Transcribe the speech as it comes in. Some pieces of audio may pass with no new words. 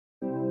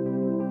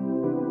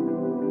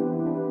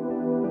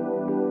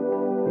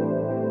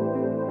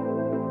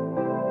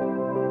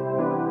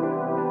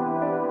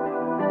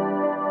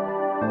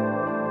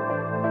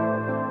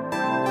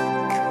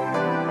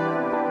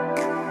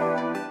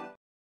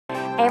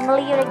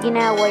Emily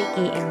Regina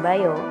Wiki in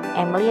bio.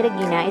 Emily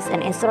Regina is an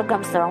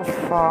Instagram star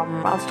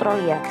from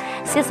Australia.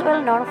 She's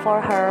well known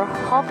for her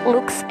hot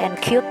looks and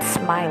cute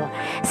smile.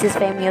 She's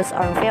famous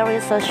on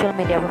various social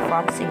media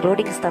platforms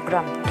including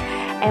Instagram.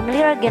 Emily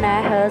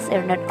Regina has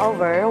earned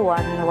over 1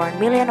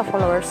 million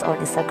followers on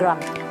Instagram.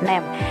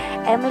 Name: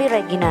 Emily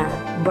Regina.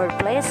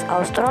 Birthplace: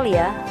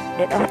 Australia.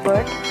 Date of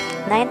birth: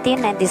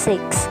 1996.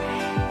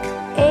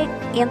 Age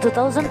in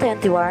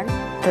 2021,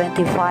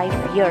 25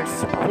 years.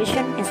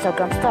 Profession: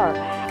 Instagram star.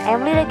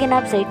 Emily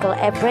Regina physical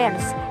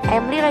appearance.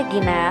 Emily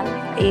Regina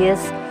is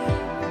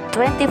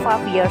 25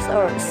 years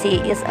old.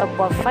 She is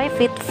about 5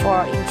 feet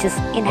 4 inches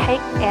in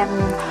height and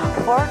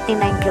 49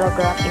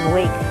 kilograms in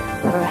weight.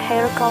 Her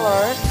hair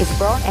color is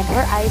brown and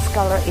her eyes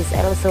color is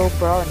also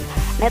brown.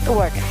 Net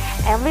worth: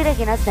 Emily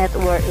Regina's net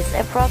worth is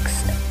approx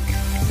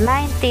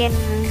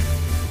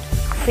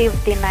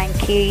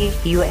 1959k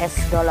US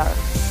dollar.